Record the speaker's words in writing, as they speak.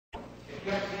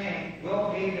kept saying, we'll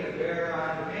pay to the bearer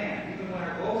on demand. Even when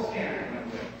our gold standard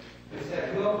went away, they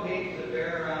said, we'll pay to the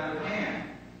bearer on demand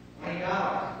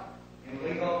 $20 in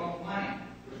legal money,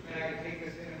 which meant I could take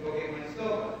this in and go get my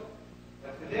silver.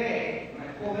 But today, when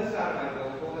I pull this out of my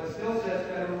gold pool, it still says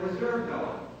Federal Reserve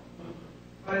note.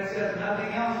 But it says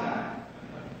nothing else on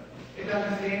it. It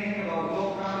doesn't say anything about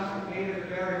will promise to pay to the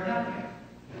bearer, nothing.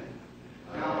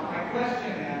 Now, my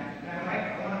question then, and I'm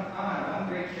on one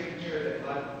great thing here that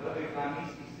Ludwig von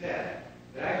Mises said,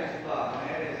 that I just love, and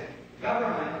that is,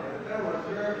 government, or the Federal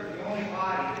Reserve, is the only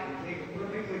body that can take a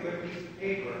perfectly good piece of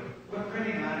paper, put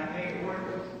printing on it, and make it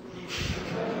worthless.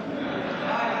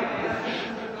 Now, I think this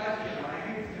is the question, but I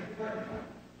think it's an important one.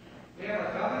 We have a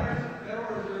governor of the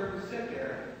Federal Reserve who sit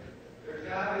there. Their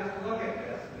job is to look at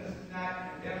this, and this is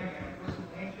not condemning in a personal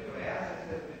nature, but asks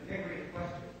us as an integrity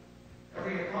question.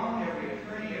 Every accountant, every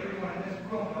attorney, everyone in this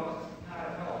room knows this is not a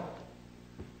no.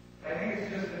 I think it's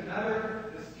just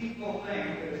another deceitful thing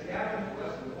that has happened to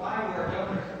us, and why we are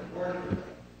governors of the board,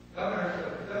 governors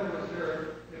of the Federal Reserve,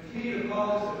 continue to call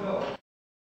this a no.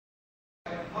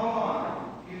 How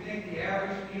long do you think the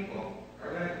average people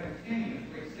are going to continue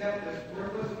to accept this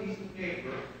worthless piece of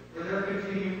paper for their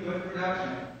continued good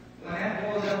production? When that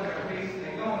blows up in their face and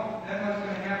they don't, then what's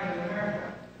going to happen to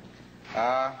America?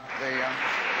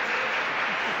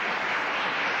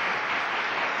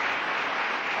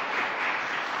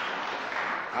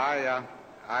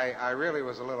 I really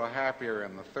was a little happier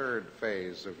in the third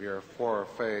phase of your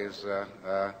four-phase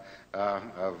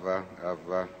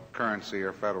of currency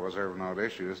or Federal Reserve note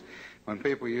issues, when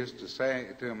people used to say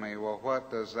to me, well, what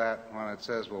does that, when it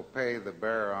says we'll pay the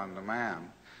bearer on demand,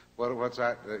 what's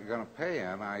that going to pay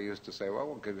in? I used to say, well,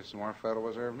 we'll give you some more Federal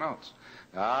Reserve notes.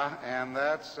 And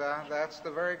that's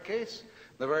the very case.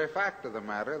 The very fact of the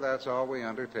matter, that's all we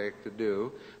undertake to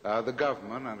do. The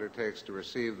government undertakes to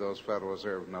receive those Federal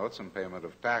Reserve notes in payment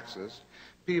of taxes.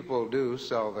 People do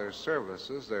sell their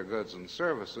services, their goods and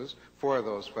services, for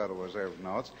those Federal Reserve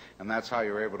notes, and that's how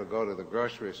you're able to go to the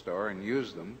grocery store and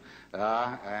use them,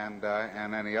 and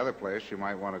any other place you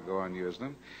might want to go and use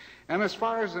them. And as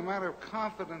far as the matter of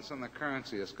confidence in the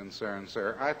currency is concerned,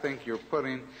 sir, I think you're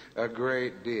putting a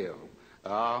great deal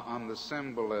on the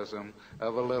symbolism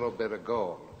of a little bit of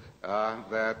gold.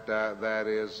 That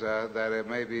it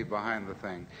may be behind the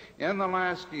thing. In the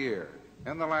last year,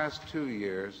 in the last 2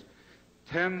 years,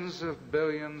 tens of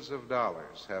billions of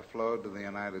dollars have flowed to the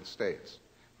United States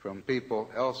from people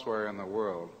elsewhere in the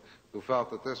world who felt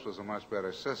that this was a much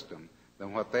better system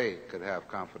than what they could have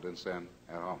confidence in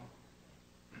at home.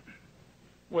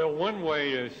 Well, one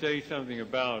way to say something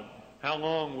about how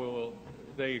long will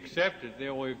they accept it, they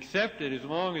will accept it as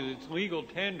long as it's legal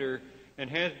tender and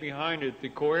has behind it the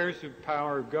coercive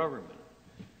power of government.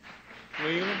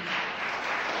 Leland?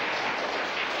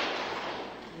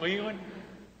 Leland?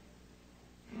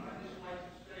 I'd just like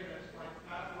to say that's like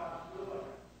padlocks do it.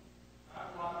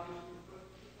 Padlock is to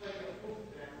play a foot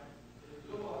down to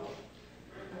the door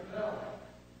and ring the bell.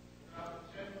 About the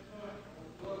 10th time,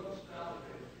 the door was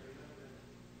salivated.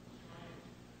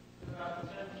 About the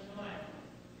 10th time,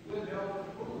 he wouldn't open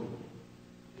the food.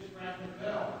 Just rang the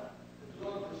bell. The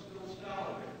door was still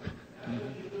salivated. That's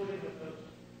what you're doing with those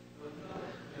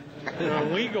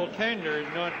Legal tender is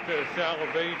not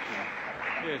salivation.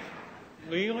 Yes.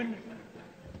 Leland?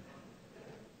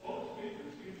 Both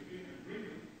speakers seem to be in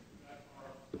agreement that our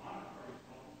monetary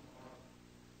problems are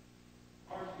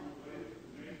partially related to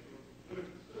the nature of the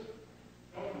political system.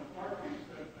 Governor Parkey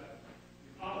said that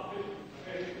the politicians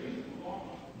behave, at least in the long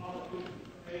run, the politicians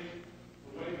behave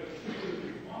the way that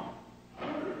citizens want. I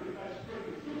wonder if that's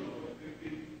pretty true, though, if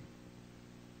the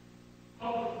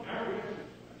public narrative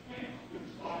a chance to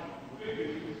decide on the big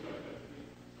issues such as the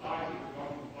size of the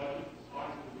government budget, the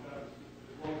size of the deficit,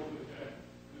 the growth of the debt,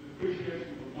 the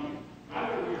depreciation of the money.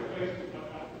 Rather, we are faced with what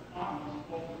the economists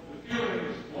call the tyranny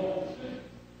of small decisions.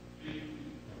 The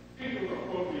particular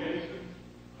appropriations,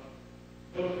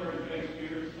 military base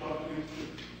gear, subsidies,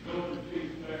 military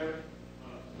chiefs there,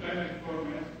 spending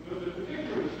programs, the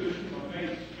particular decisions are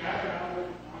made scattered out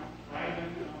over time,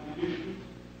 fragmented on the issues,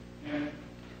 and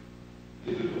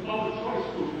it is the public choice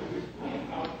school that explains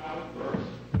how it works.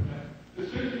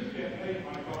 Decisions get made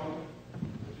by government.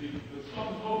 The sum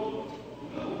total of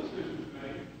the little decisions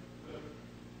made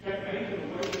get made in a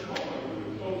way that nobody would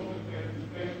have chosen if they had been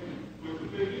faced with the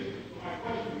big issues. So my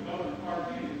question to Governor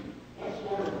Parkey is, what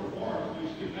sort of reforms do you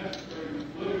see necessary in the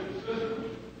political system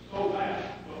so that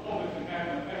the public can have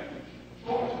an effective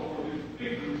choice over these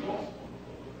big results of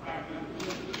the fragmented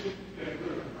get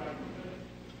rid of fragmentation?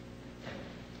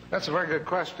 That's a very good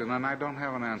question, and I don't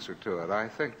have an answer to it. I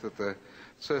think that the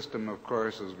system, of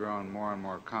course, has grown more and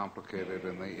more complicated,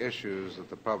 and the issues that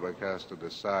the public has to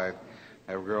decide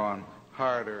have grown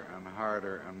harder and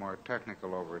harder and more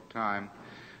technical over time.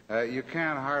 You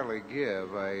can hardly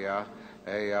give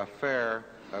a fair,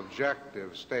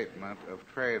 objective statement of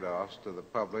trade-offs to the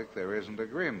public. There isn't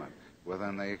agreement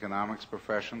within the economics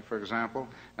profession, for example,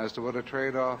 as to what a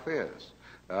trade-off is.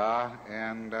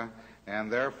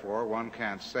 And therefore, one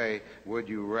can't say, would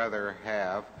you rather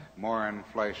have more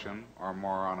inflation or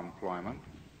more unemployment?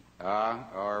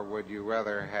 Or would you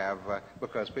rather have,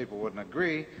 because people wouldn't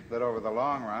agree that over the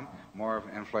long run, more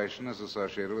inflation is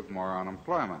associated with more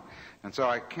unemployment. And so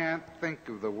I can't think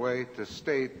of the way to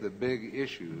state the big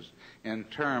issues in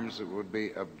terms that would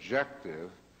be objective,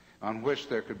 on which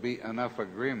there could be enough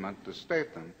agreement to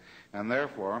state them. And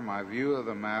therefore, my view of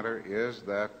the matter is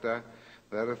that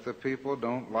that if the people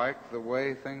don't like the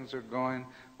way things are going,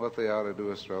 what they ought to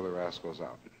do is throw the rascals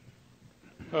out.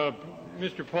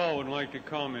 Mr. Paul would like to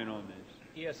comment on this.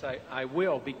 Yes, I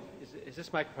will. Is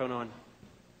this microphone on?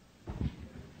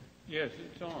 Yes,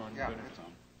 it's on. Yeah, it's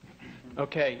on.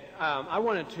 Okay. I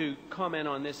wanted to comment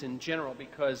on this in general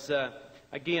because,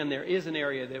 again, there is an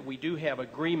area that we do have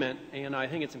agreement, and I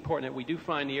think it's important that we do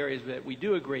find the areas that we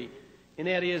do agree. And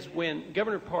that is when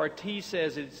Governor Partee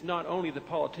says it's not only the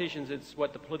politicians, it's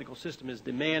what the political system is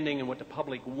demanding and what the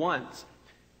public wants.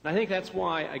 And I think that's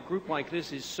why a group like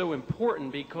this is so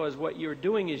important, because what you're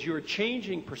doing is you're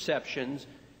changing perceptions.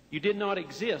 You did not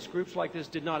exist. Groups like this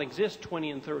did not exist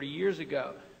 20 and 30 years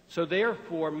ago. So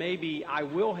therefore, maybe I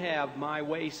will have my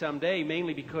way someday,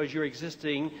 mainly because you're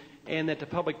existing and that the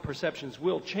public perceptions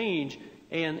will change.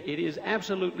 And it is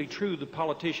absolutely true the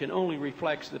politician only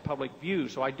reflects the public view.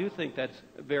 So I do think that's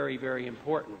very, very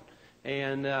important.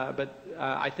 And, but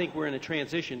I think we're in a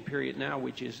transition period now,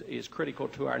 which is critical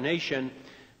to our nation.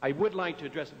 I would like to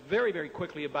address very, very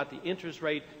quickly about the interest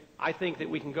rate. I think that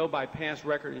we can go by past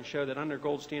record and show that under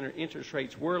gold standard interest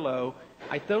rates were low.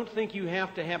 I don't think you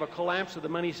have to have a collapse of the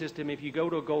money system if you go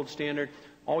to a gold standard.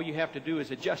 All you have to do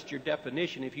is adjust your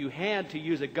definition. If you had to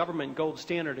use a government gold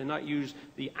standard and not use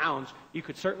the ounce, you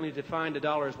could certainly define the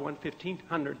dollar as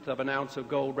 1/1500th of an ounce of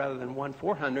gold rather than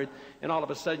 1/400th, and all of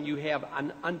a sudden you have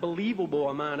an unbelievable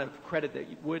amount of credit that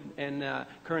would and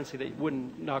currency that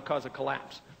wouldn't cause a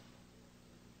collapse.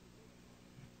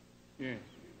 Yes.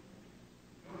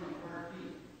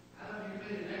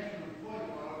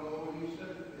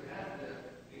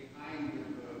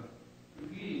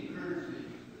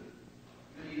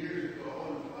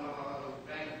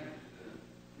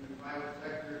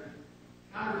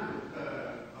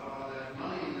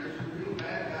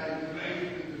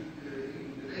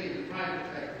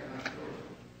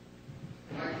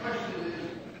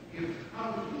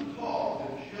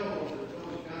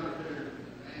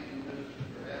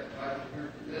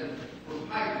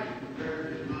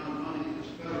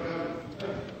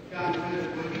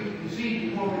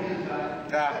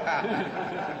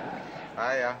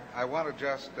 I want to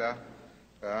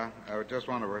just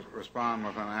want to respond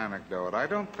with an anecdote. I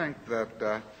don't think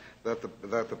that that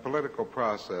the political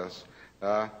process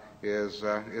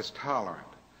is tolerant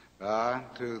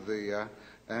to the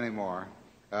anymore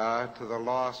to the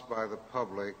loss by the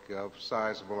public of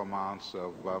sizable amounts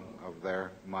of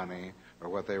their money or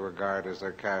what they regard as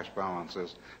their cash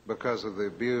balances because of the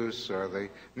abuse or the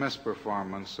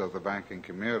misperformance of the banking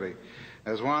community.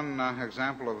 As one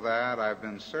example of that, I've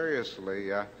been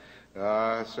seriously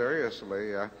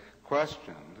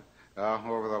questioned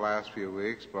over the last few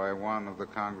weeks by one of the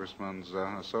congressman's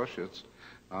associates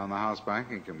on the House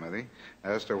Banking Committee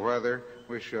as to whether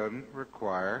we shouldn't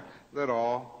require that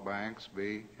all banks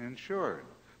be insured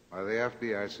by the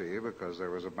FDIC, because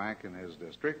there was a bank in his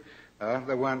district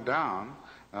that went down,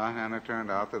 and it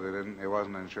turned out that it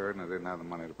wasn't insured and it didn't have the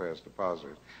money to pay its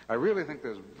depositors. I really think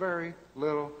there's very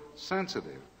little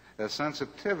sensitivity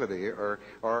or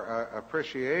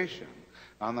appreciation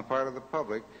on the part of the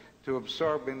public to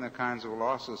absorbing the kinds of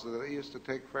losses that they used to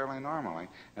take fairly normally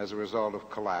as a result of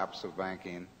collapse of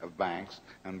banks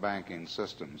and banking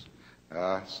systems.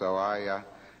 So I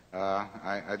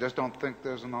just don't think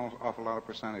there's an awful lot of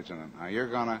percentage in it. Now, you're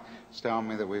going to tell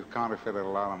me that we've counterfeited a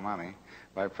lot of money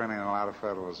by printing a lot of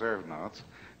Federal Reserve notes,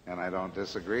 and I don't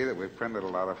disagree that we've printed a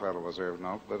lot of Federal Reserve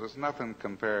notes, but it's nothing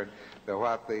compared to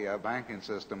what the banking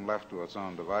system left to its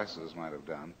own devices might have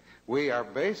done. We are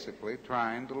basically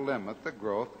trying to limit the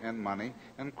growth in money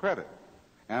and credit.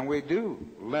 And we do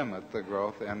limit the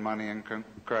growth in money and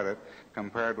credit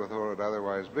compared with what it would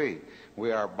otherwise be.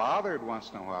 We are bothered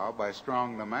once in a while by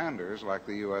strong demanders like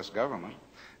the U.S. government,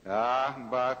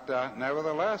 but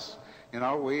nevertheless, you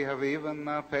know, we have even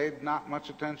paid not much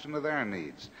attention to their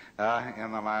needs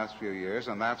in the last few years,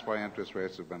 and that's why interest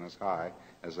rates have been as high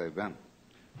as they've been.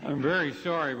 I'm very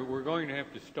sorry, but we're going to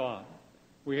have to stop.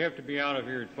 We have to be out of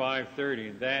here at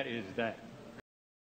 5:30, and that is that.